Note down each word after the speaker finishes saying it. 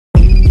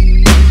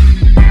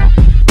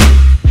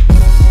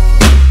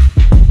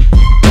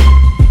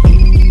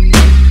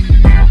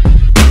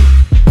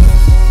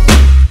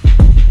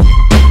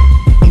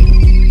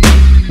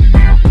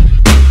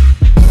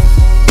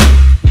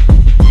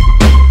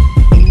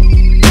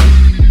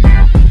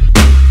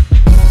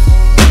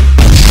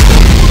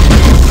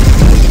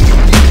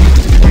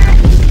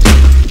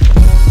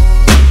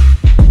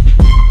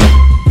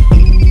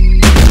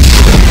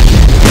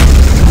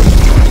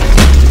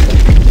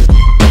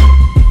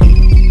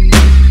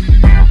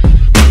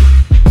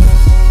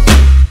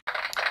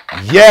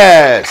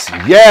Yes,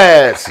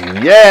 yes,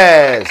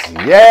 yes,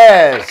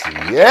 yes,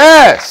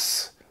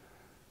 yes.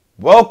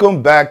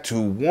 Welcome back to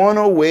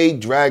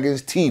 108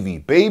 Dragons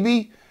TV,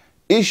 baby.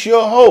 It's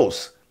your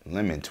host,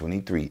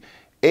 Lemon23,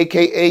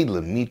 a.k.a.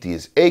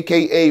 Lemetius,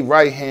 a.k.a.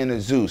 Right Hand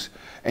of Zeus.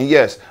 And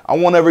yes, I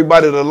want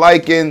everybody to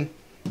like and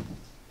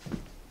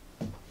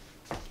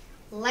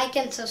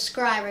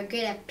subscribe or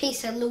get a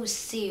piece of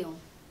Lucille.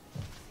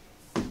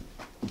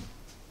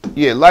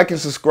 yeah, like and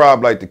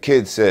subscribe like the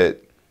kid said.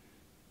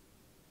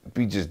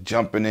 Be just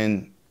jumping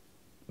in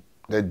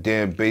that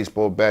damn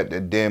baseball bat,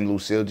 that damn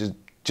Lucille, just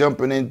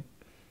jumping in,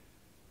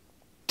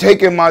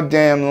 taking my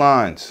damn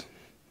lines.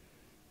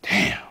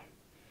 Damn.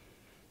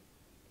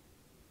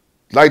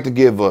 Like to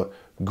give a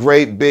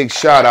great big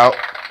shout out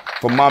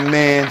for my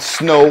man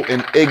Snow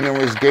and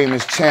Ignorance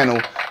Gamers channel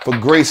for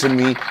gracing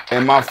me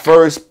in my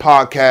first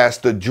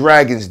podcast, The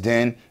Dragon's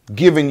Den,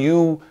 giving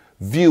you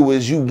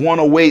viewers, you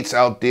 108s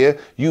out there,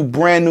 you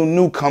brand new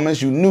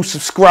newcomers, you new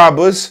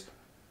subscribers,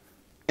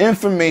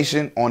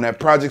 information on that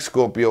Project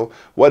Scorpio,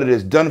 what it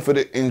has done for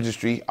the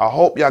industry. I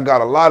hope y'all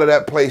got a lot of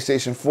that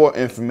PlayStation 4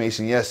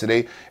 information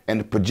yesterday and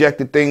the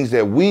projected things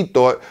that we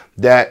thought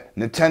that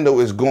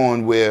Nintendo is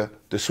going where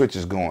the Switch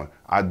is going.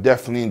 I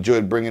definitely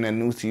enjoyed bringing that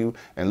news to you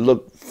and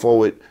look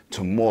forward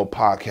to more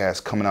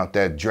podcasts coming out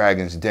that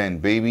Dragon's Den,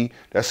 baby.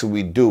 That's what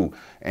we do.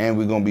 And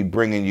we're going to be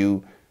bringing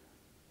you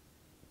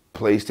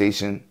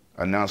PlayStation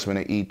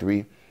announcement at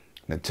E3,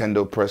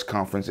 Nintendo press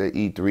conference at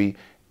E3,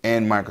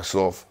 and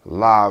Microsoft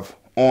live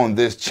on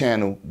this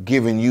channel,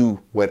 giving you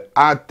what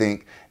I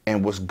think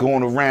and what's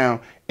going around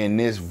in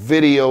this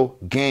video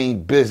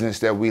game business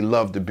that we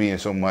love to be in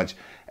so much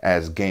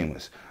as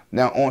gamers.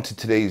 Now on to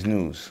today's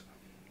news.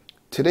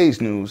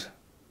 Today's news,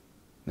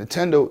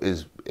 Nintendo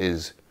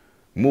is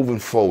moving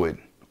forward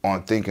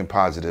on thinking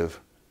positive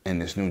in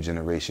this new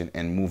generation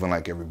and moving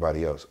like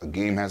everybody else. A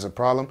game has a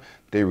problem,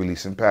 they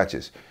releasing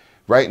patches.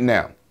 Right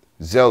now,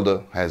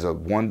 Zelda has a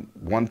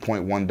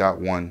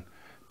 1.1.1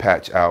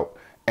 patch out,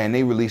 and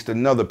they released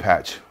another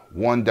patch,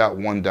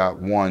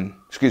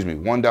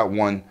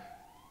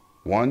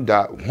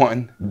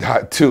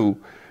 1.1.2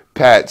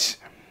 patch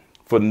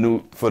for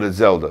the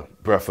Zelda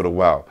Breath of the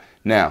Wild.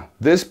 Now,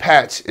 this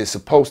patch is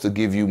supposed to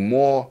give you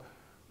more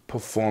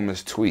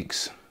performance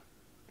tweaks.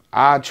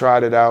 I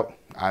tried it out.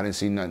 I didn't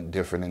see nothing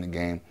different in the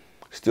game.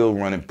 Still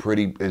running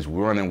it's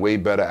running way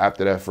better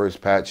after that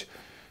first patch.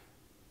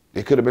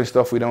 It could have been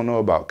stuff we don't know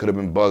about. Could have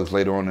been bugs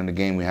later on in the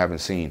game we haven't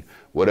seen.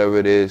 Whatever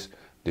it is,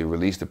 they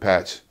released the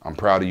patch. I'm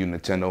proud of you,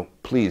 Nintendo.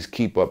 Please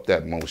keep up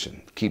that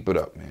motion. Keep it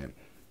up, man.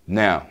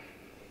 Now,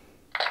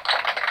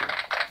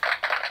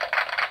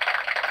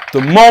 the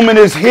moment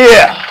is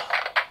here.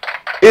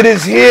 It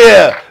is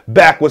here,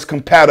 backwards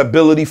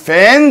compatibility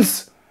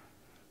fans.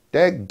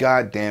 That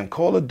goddamn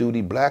Call of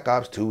Duty Black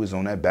Ops 2 is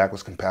on that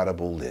backwards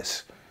compatible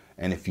list.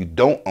 And if you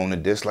don't own a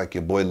disc like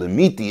your boy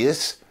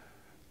Lemetius,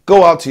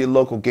 go out to your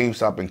local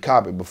GameStop and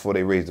cop it before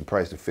they raise the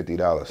price to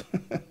 $50.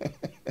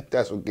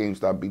 That's what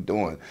GameStop be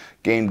doing.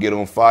 Game get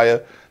on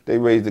fire, they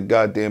raise the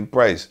goddamn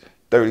price.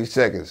 30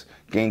 seconds.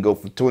 Game go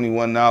from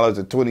 $21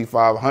 to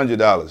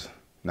 $2,500.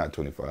 Not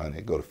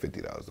 $2,500, go to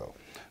 $50 though.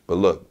 But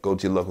look, go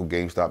to your local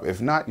GameStop. If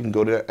not, you can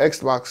go to the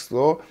Xbox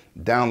store,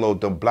 download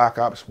the Black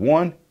Ops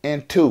 1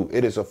 and 2.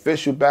 It is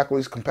official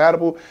backwards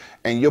compatible,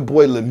 and your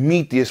boy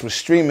Lemetius was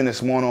streaming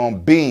this morning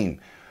on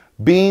Beam.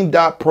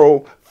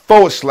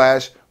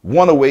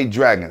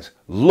 Beam.pro/108Dragons.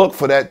 Look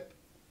for that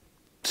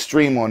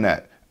stream on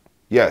that.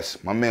 Yes,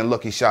 my man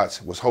Lucky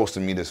Shots was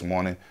hosting me this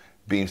morning.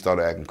 Beam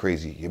started acting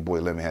crazy. Your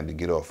boy Lemon had to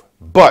get off.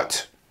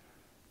 But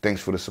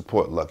thanks for the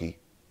support, Lucky.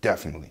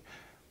 Definitely.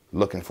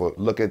 Look at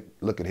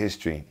his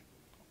stream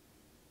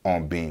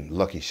on Beam.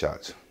 Lucky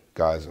Shots.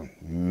 Guy's an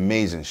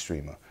amazing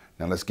streamer.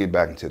 Now let's get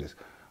back into this.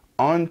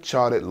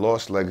 Uncharted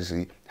Lost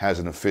Legacy has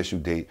an official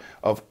date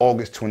of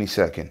August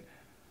 22nd.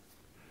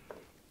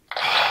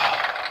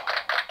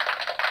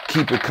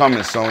 Keep it coming,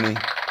 Sony.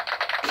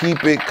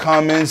 Keep it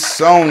coming,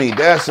 Sony.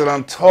 That's what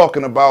I'm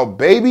talking about,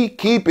 baby.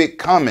 Keep it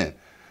coming.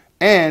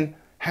 And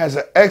has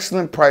an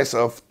excellent price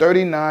of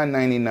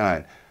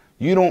 $39.99.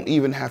 You don't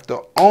even have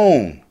to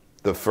own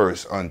the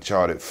first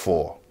Uncharted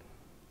 4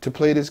 to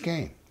play this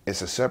game.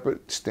 It's a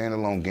separate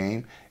standalone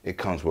game. It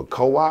comes with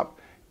co-op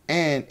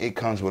and it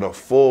comes with a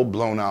full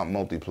blown out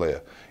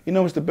multiplayer. You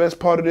know what's the best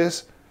part of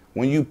this?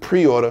 When you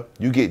pre-order,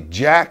 you get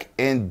Jak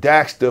and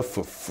Daxter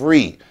for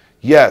free.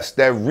 Yes,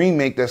 that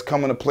remake that's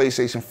coming to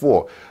PlayStation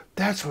 4.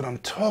 That's what I'm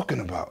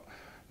talking about.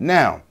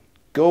 Now,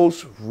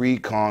 Ghost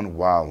Recon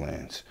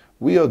Wildlands.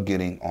 We are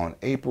getting on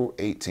April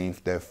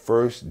 18th their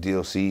first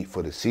DLC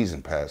for the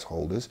Season Pass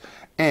holders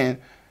and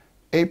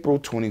April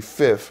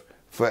 25th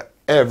for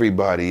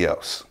everybody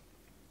else.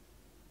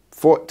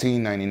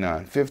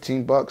 $14.99,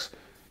 $15.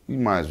 You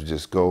might as well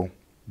just go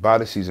buy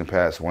the Season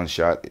Pass one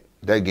shot.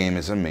 That game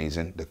is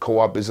amazing. The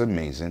co-op is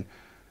amazing.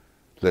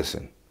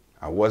 Listen,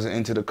 I wasn't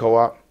into the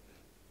co-op.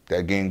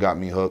 That game got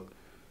me hooked.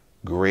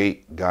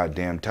 Great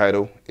goddamn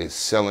title. It's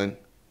selling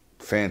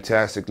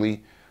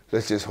fantastically.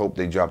 Let's just hope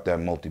they drop that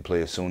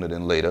multiplayer sooner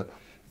than later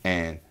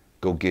and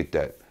go get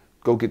that.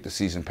 go get the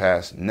season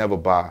pass. Never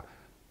buy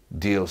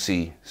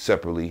DLC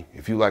separately.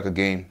 If you like a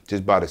game,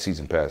 just buy the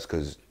season pass,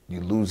 because you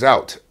lose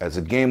out as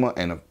a gamer,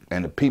 and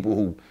the people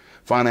who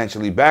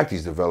financially back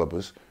these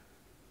developers,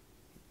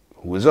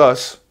 who is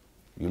us,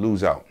 you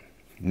lose out.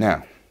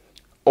 Now,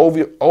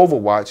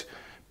 Overwatch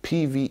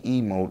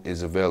PvE mode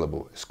is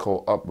available. It's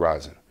called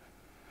Uprising.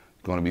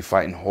 You're going to be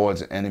fighting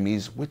hordes of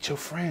enemies with your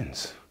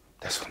friends.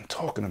 That's what I'm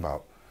talking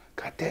about.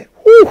 Got that,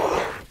 whoo,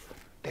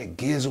 that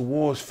Gears of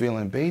War's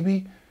feeling,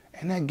 baby.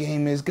 And that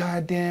game is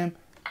goddamn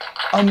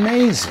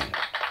amazing.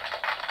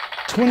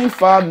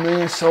 25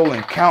 million soul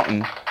and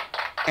counting,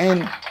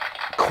 and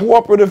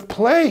cooperative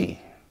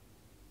play.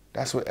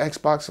 That's what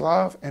Xbox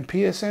Live and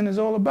PSN is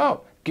all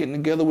about. Getting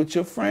together with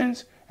your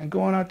friends and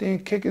going out there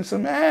and kicking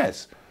some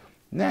ass.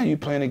 Now you're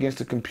playing against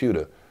the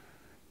computer.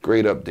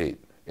 Great update.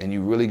 And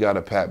you really got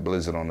to pat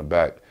Blizzard on the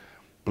back.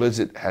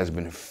 Blizzard has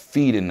been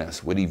feeding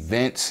us with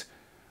events,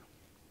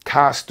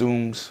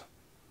 costumes,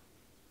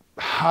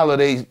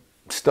 holiday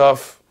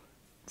stuff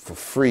for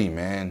free,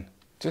 man.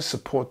 Just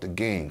support the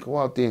game. Go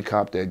out there and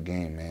cop that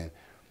game, man.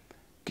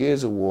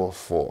 Gears of War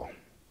 4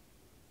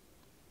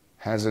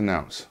 has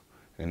announced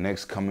in the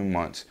next coming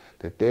months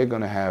that they're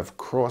going to have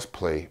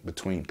cross-play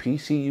between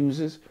PC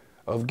users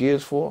of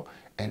Gears 4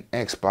 and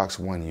Xbox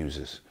One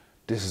users.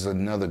 This is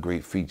another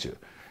great feature.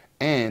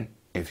 And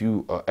if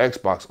you are an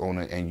Xbox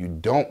owner and you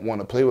don't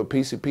want to play with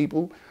PC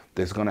people,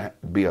 there's going to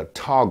be a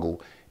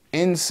toggle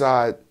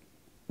inside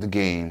the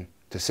game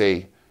to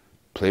say,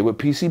 play with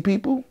PC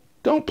people,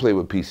 don't play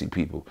with PC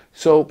people.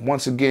 So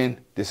once again,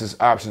 this is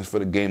options for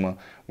the gamer.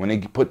 When they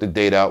put the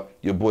date out,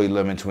 your boy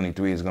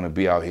 1123 is going to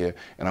be out here,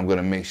 and I'm going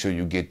to make sure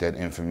you get that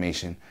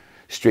information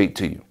straight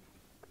to you.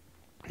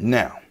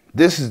 Now,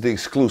 this is the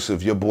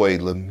exclusive your boy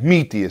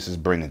Prometheus is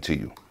bringing to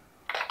you.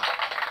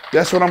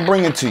 That's what I'm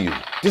bringing to you.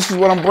 This is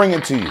what I'm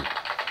bringing to you.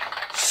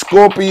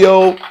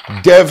 Scorpio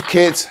dev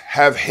kits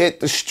have hit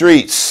the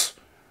streets.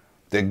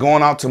 They're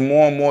going out to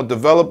more and more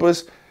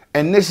developers,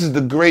 and this is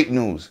the great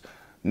news.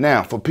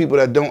 Now, for people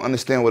that don't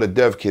understand what a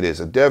dev kit is,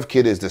 a dev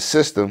kit is the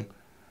system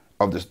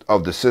of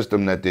the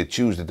system that they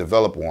choose to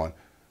develop on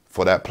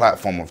for that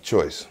platform of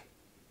choice.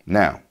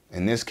 Now,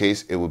 in this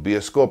case, it would be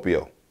a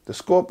Scorpio. The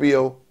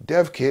Scorpio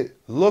dev kit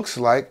looks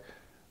like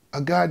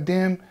a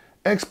goddamn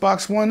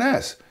Xbox One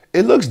S.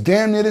 It looks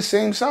damn near the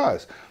same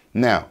size.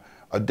 Now,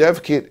 a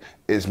dev kit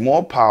is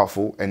more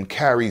powerful and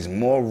carries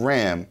more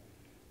RAM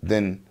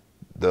than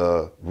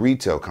the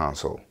retail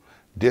console.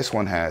 This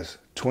one has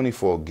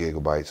 24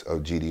 gigabytes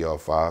of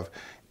GDR5,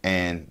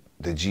 and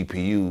the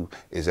GPU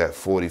is at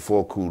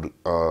 44 cooled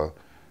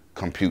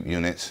compute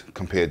units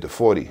compared to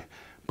 40.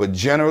 But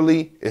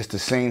generally, it's the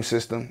same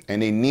system,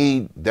 and they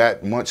need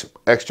that much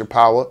extra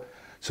power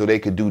so they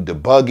could do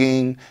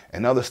debugging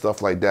and other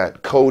stuff like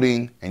that,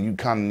 coding, and you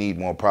kind of need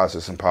more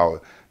processing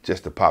power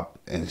just to pop,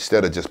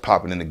 instead of just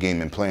popping in the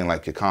game and playing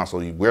like your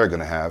console you were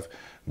gonna have.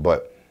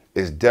 But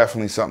it's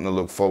definitely something to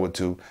look forward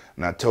to.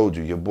 And I told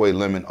you, your boy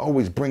Lemon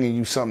always bringing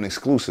you something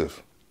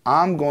exclusive.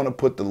 I'm gonna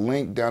put the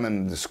link down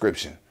in the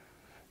description,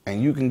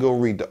 and you can go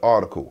read the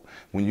article.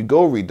 When you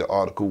go read the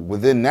article,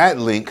 within that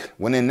link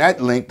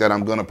that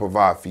I'm gonna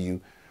provide for you,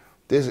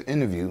 there's an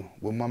interview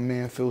with my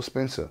man Phil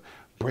Spencer,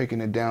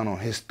 breaking it down on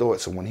his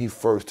thoughts of when he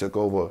first took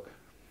over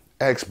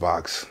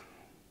Xbox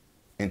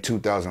in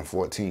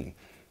 2014.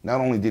 Not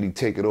only did he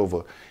take it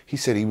over, he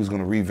said he was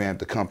going to revamp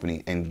the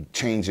company and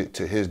change it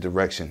to his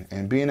direction.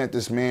 And being that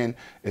this man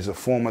is a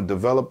former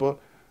developer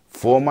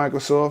for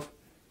Microsoft,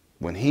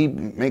 when he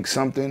makes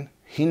something,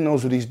 he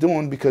knows what he's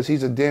doing because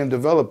he's a damn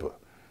developer.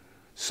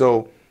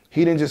 So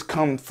he didn't just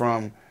come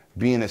from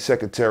being a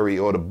secretary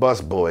or the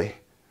bus boy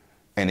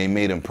and they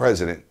made him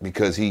president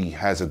because he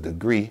has a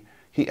degree.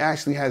 He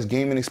actually has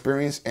gaming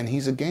experience, and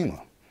he's a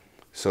gamer.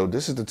 So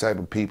this is the type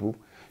of people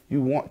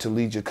you want to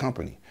lead your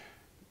company.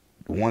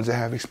 The ones that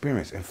have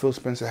experience, and Phil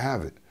Spencer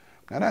have it.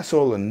 Now that's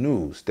all the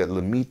news that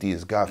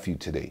Prometheus got for you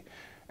today.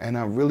 And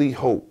I really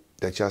hope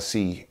that y'all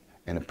see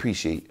and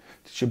appreciate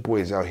that your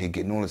boy is out here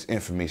getting all this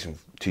information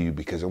to you,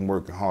 because I'm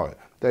working hard.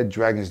 That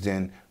Dragon's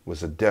Den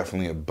was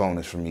definitely a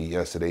bonus for me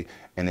yesterday,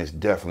 and it's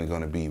definitely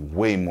going to be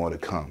way more to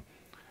come.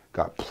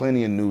 Got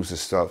plenty of news and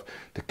stuff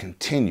to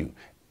continue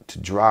to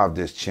drive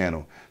this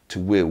channel to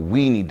where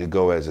we need to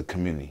go as a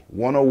community.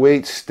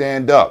 108,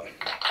 stand up.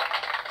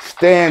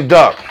 Stand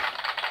up.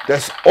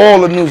 That's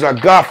all the news I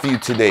got for you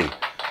today.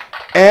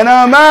 And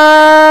I'm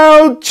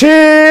out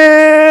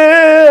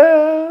here.